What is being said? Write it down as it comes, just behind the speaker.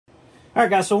All right,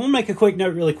 guys, so I want to make a quick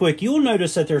note really quick. You'll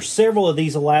notice that there's several of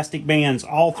these elastic bands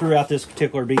all throughout this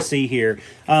particular BC here.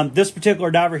 This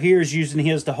particular diver here is using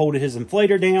his to hold his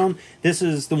inflator down. This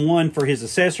is the one for his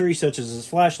accessories, such as his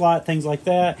flashlight, things like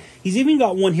that. He's even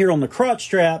got one here on the crotch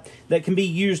strap that can be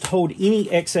used to hold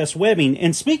any excess webbing.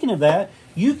 And speaking of that,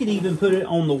 you can even put it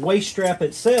on the waist strap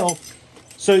itself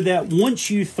so that once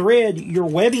you thread your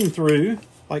webbing through,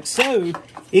 like so,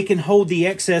 it can hold the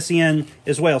excess in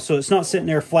as well, so it's not sitting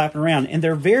there flapping around. And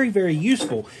they're very, very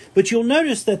useful. But you'll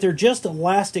notice that they're just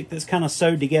elastic that's kind of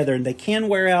sewed together, and they can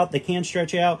wear out, they can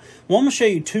stretch out. Well, I'm going to show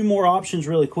you two more options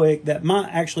really quick that might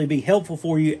actually be helpful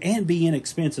for you and be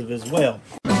inexpensive as well.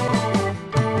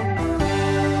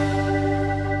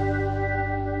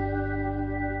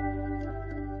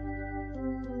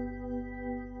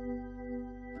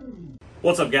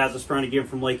 What's up, guys? It's Bryan again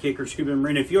from LakeHickoryScuba and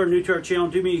Marine. If you're new to our channel,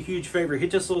 do me a huge favor. Hit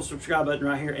this little subscribe button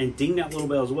right here and ding that little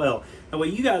bell as well. That way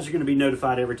you guys are going to be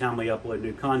notified every time we upload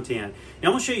new content. Now,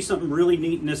 I'm going to show you something really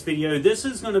neat in this video. This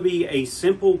is going to be a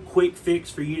simple, quick fix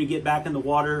for you to get back in the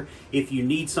water if you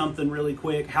need something really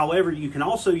quick. However, you can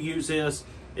also use this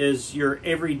as your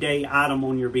everyday item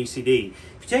on your BCD.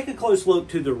 If you take a close look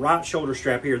to the right shoulder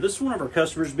strap here, this is one of our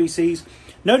customers' BCs.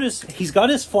 Notice he's got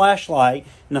his flashlight,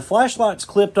 and the flashlight's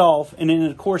clipped off, and then,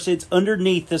 of course, it's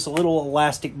underneath this little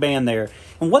elastic band there.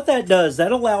 And what that does,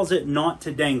 that allows it not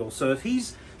to dangle. So if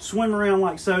he's swimming around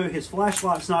like so, his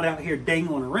flashlight's not out here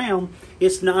dangling around,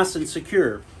 it's nice and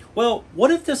secure. Well,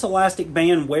 what if this elastic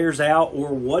band wears out,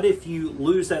 or what if you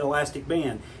lose that elastic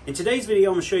band? In today's video,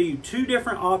 I'm going to show you two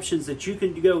different options that you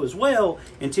can go as well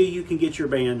until you can get your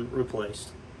band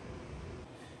replaced.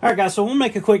 All right, guys, so we'll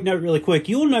make a quick note really quick.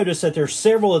 You'll notice that there's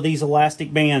several of these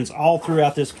elastic bands all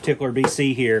throughout this particular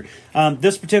BC here.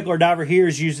 This particular diver here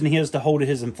is using his to hold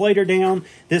his inflator down.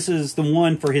 This is the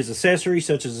one for his accessories,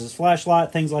 such as his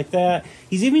flashlight, things like that.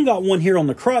 He's even got one here on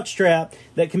the crotch strap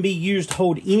that can be used to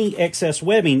hold any excess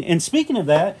webbing. And speaking of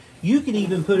that, you can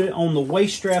even put it on the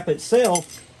waist strap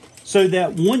itself so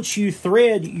that once you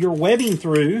thread your webbing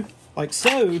through, like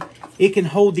so, it can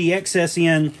hold the excess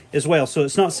in as well, so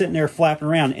it's not sitting there flapping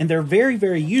around. And they're very,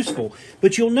 very useful.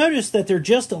 But you'll notice that they're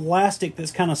just elastic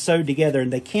that's kind of sewed together,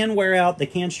 and they can wear out, they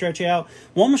can stretch out.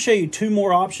 Well, I'm going to show you two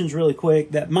more options really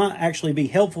quick that might actually be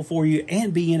helpful for you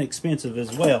and be inexpensive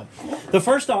as well. The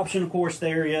first option, of course,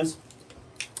 there is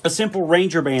a simple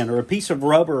Ranger band or a piece of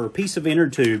rubber or a piece of inner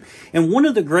tube. And one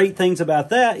of the great things about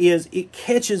that is it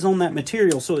catches on that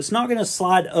material, so it's not going to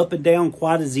slide up and down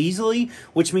quite as easily,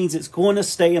 which means it's going to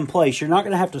stay in place. You're not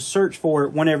going to have to search for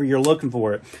it whenever you're looking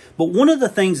for it. But one of the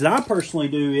things that I personally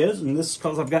do is, and this is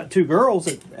because I've got two girls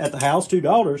at the house, two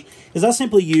daughters, is I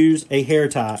simply use a hair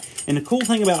tie. And the cool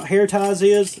thing about hair ties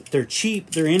is they're cheap,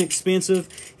 they're inexpensive,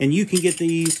 and you can get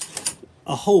these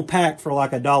a whole pack for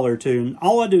like $1 or $2. And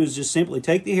all I do is just simply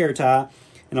take the hair tie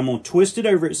and I'm going to twist it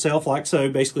over itself like so,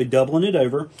 basically doubling it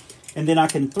over, and then I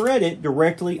can thread it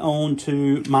directly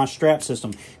onto my strap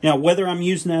system. Now, whether I'm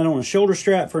using that on a shoulder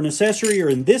strap for an accessory, or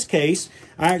in this case,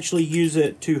 I actually use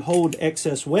it to hold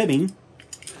excess webbing.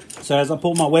 So as I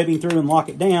pull my webbing through and lock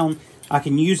it down, I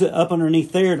can use it up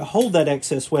underneath there to hold that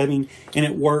excess webbing, and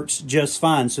it works just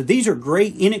fine. So these are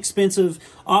great, inexpensive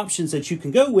options that you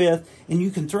can go with, and you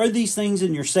can throw these things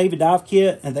in your Save a Dive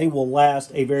kit, and they will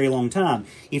last a very long time.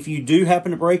 If you do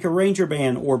happen to break a Ranger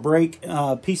band or break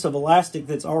a piece of elastic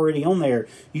that's already on there,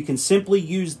 you can simply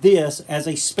use this as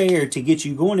a spare to get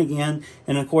you going again.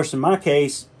 And of course, in my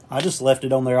case, I just left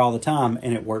it on there all the time,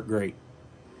 and it worked great.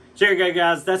 So there you go,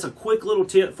 guys. That's a quick little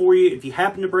tip for you. If you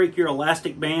happen to break your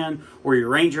elastic band or your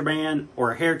Ranger band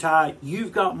or a hair tie,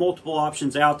 you've got multiple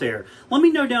options out there. Let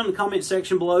me know down in the comment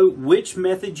section below which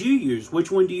method you use.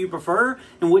 Which one do you prefer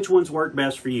and which ones work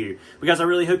best for you? Because I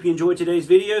really hope you enjoyed today's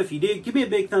video. If you did, give me a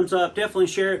big thumbs up. Definitely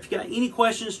share it. If you got any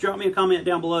questions, drop me a comment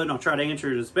down below and I'll try to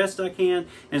answer it as best I can and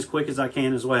as quick as I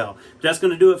can as well. But that's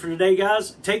going to do it for today,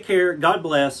 guys. Take care. God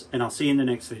bless, and I'll see you in the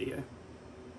next video.